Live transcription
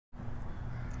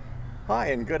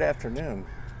Hi and good afternoon.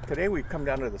 Today we've come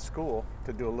down to the school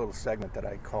to do a little segment that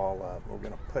I call we're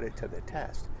going to put it to the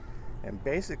test. And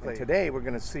basically today we're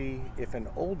going to see if an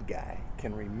old guy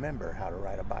can remember how to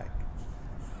ride a bike.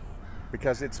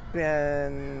 Because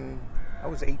I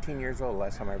was 18 years old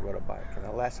last time I rode a bike. And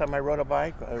the last time I rode a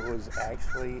bike, it was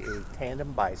actually a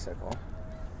tandem bicycle.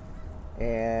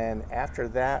 And after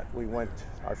that,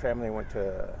 our family went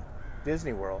to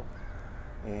Disney World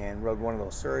and rode one of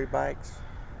those Surrey bikes.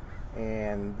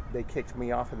 And they kicked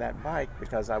me off of that bike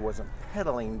because I wasn't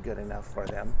pedaling good enough for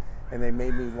them, and they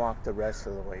made me walk the rest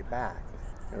of the way back.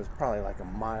 It was probably like a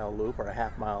mile loop or a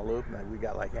half-mile loop, and then we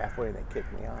got like halfway and they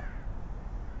kicked me off.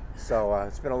 So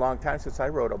it's been a long time since I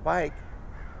rode a bike,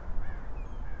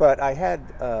 but I had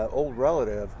an old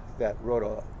relative that rode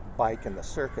a bike in the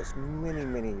circus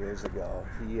many years ago.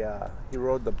 He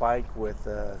rode the bike with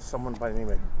someone by the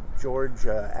name of George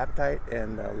Appetite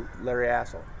and Larry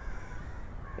Assel.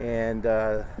 And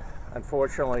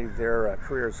unfortunately, their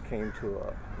careers came to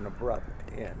an abrupt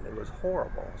end. It was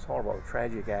horrible. It was horrible. A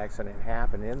tragic accident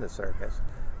happened in the circus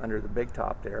under the big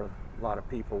top there. A lot of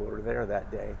people were there that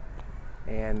day.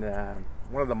 And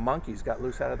one of the monkeys got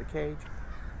loose out of the cage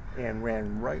and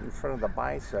ran right in front of the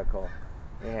bicycle.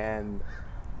 And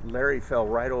Larry fell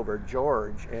right over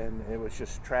George, and it was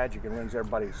just tragic. It ruins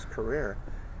everybody's career.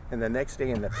 And the next day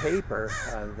in the paper,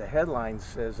 the headline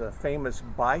says, "A famous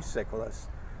bicyclist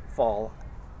fall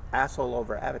asshole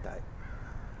over appetite."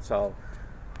 So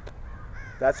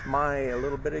that's my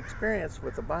little bit of experience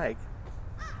with the bike.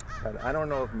 But I don't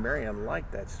know if Marion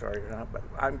liked that story or not, but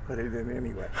I'm putting it in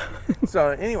anyway.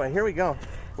 So anyway, here we go.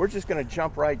 We're just going to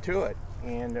jump right to it,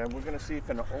 and we're going to see if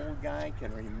an old guy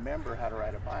can remember how to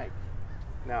ride a bike.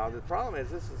 Now the problem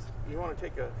is, you want to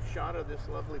take a shot of this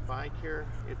lovely bike here.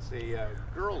 It's a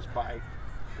girl's bike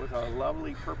with a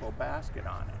lovely purple basket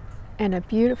on it. And a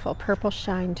beautiful purple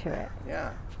shine to it.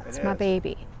 Yeah, it's my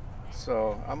baby.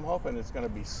 So I'm hoping it's going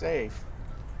to be safe.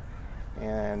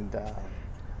 And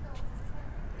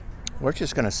we're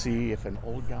just going to see if an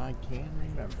old guy can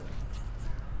remember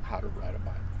how to ride a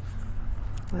bike.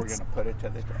 We're going to put it to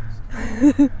the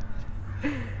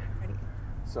test.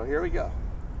 So here we go.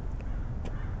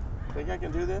 Think I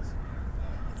can do this?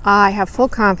 I have full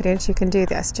confidence you can do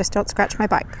this. Just don't scratch my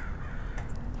bike.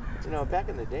 You know, back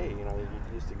in the day, you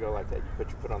used to go like that. You put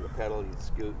your foot on the pedal, you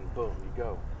scoot, and boom, you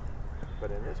go.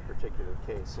 But in this particular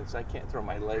case, since I can't throw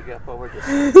my leg up over this,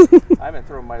 I haven't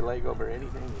thrown my leg over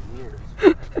anything in years.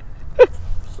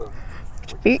 So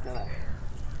we're just gonna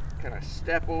kind of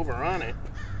step over on it.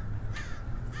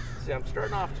 See, I'm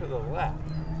starting off to the left.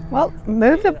 Well,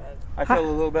 move the... I feel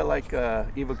a little bit like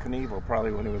Evel Knievel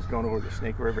probably when he was going over the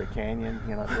Snake River Canyon,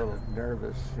 a little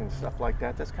nervous and stuff like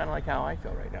that. That's kind of like how I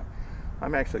feel right now.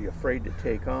 I'm actually afraid to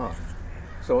take off.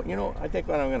 So, I think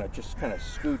I'm going to just kind of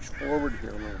scooch forward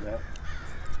here a little bit.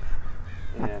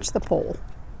 Watch the pole.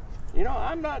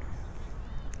 I'm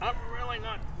really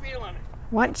not feeling it.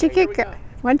 Once you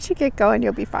get going,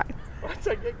 you'll be fine. Once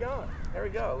I get going. There we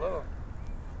go, a little.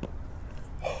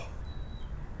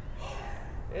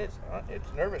 It's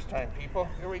nervous time, people.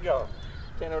 Here we go.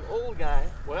 Can an old guy,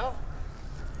 well,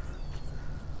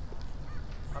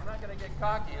 I'm not going to get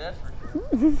cocky, that's for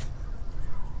sure.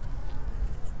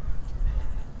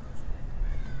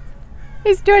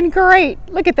 He's doing great.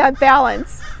 Look at that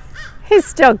balance. He's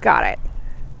still got it.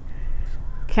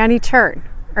 Can he turn?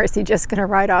 Or is he just going to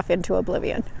ride off into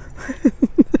oblivion?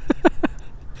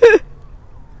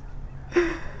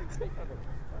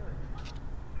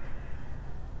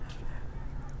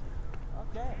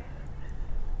 Okay.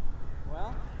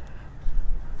 Well,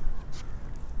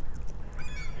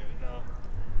 here we go.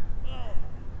 Oh.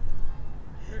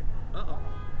 Uh-oh.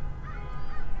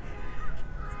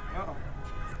 Uh-oh.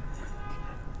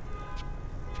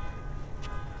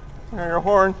 There's your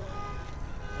horn.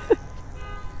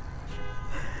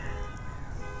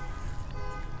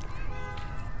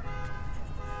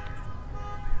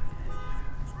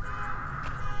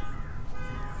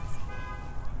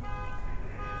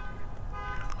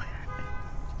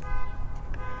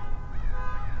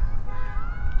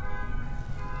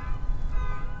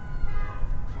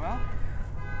 Well.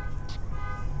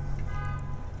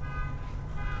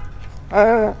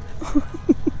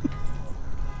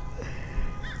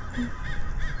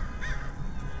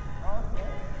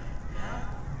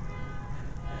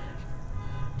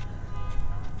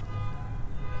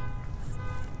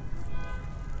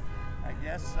 I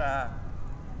guess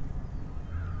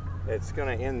it's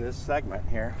going to end this segment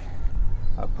here.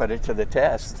 I'll put it to the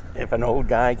test. If an old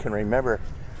guy can remember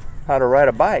how to ride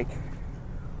a bike,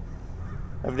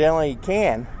 evidently he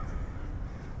can.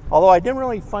 Although I didn't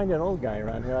really find an old guy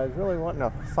around here. I was really wanting to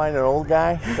find an old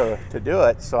guy to do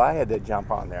it, so I had to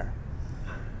jump on there.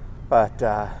 But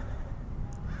I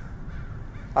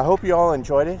hope you all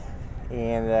enjoyed it,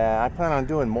 and I plan on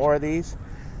doing more of these.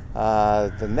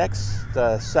 The next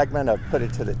segment of Put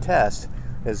It to the Test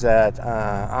is that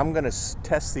I'm going to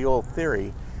test the old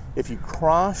theory. If you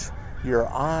cross your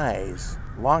eyes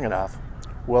long enough,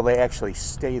 will they actually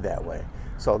stay that way?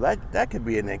 So that could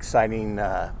be an exciting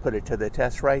Put It to the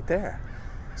Test right there.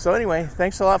 So anyway,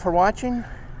 thanks a lot for watching.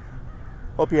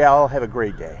 Hope you all have a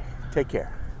great day. Take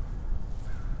care.